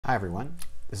Hi everyone.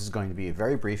 This is going to be a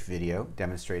very brief video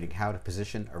demonstrating how to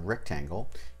position a rectangle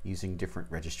using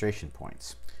different registration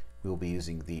points. We will be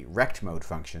using the rectMode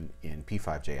function in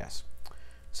p5.js.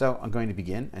 So I'm going to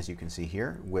begin, as you can see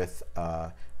here, with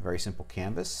a very simple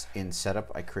canvas. In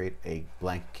setup, I create a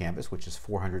blank canvas, which is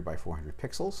 400 by 400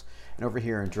 pixels. And over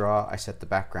here in draw, I set the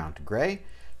background to gray,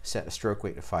 set a stroke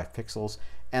weight of 5 pixels,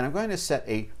 and I'm going to set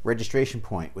a registration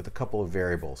point with a couple of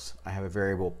variables. I have a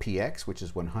variable px, which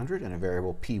is 100, and a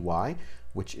variable py,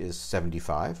 which is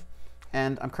 75.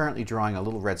 And I'm currently drawing a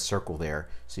little red circle there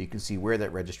so you can see where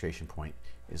that registration point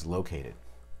is located.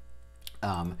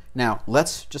 Now,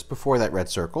 let's, just before that red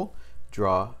circle,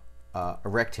 draw a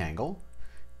rectangle.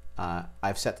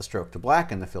 I've set the stroke to black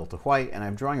and the fill to white, and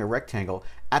I'm drawing a rectangle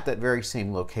at that very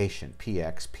same location,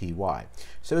 px, py.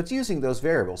 So it's using those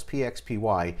variables, px,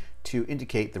 py, to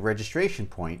indicate the registration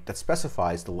point that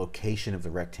specifies the location of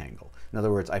the rectangle. In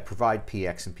other words, I provide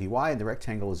px and py, and the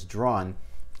rectangle is drawn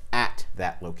at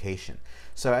that location.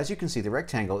 So as you can see, the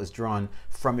rectangle is drawn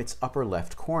from its upper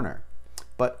left corner.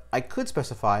 But I could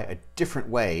specify a different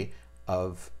way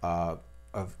of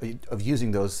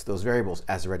using those variables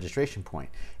as a registration point.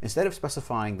 Instead of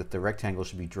specifying that the rectangle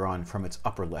should be drawn from its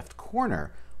upper left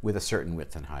corner with a certain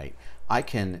width and height, I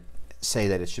can say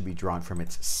that it should be drawn from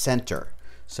its center.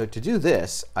 So to do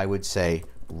this, I would say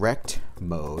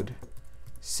rectMode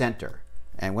center.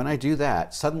 And when I do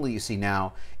that, suddenly you see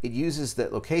now it uses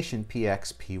that location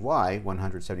px, py,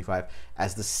 175,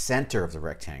 as the center of the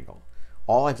rectangle.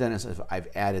 All I've done is I've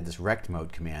added this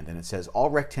rectMode command, and it says all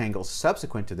rectangles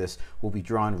subsequent to this will be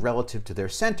drawn relative to their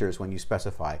centers when you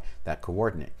specify that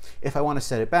coordinate. If I want to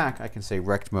set it back, I can say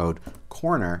rectMode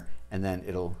corner, and then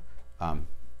it'll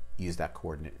use that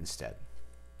coordinate instead.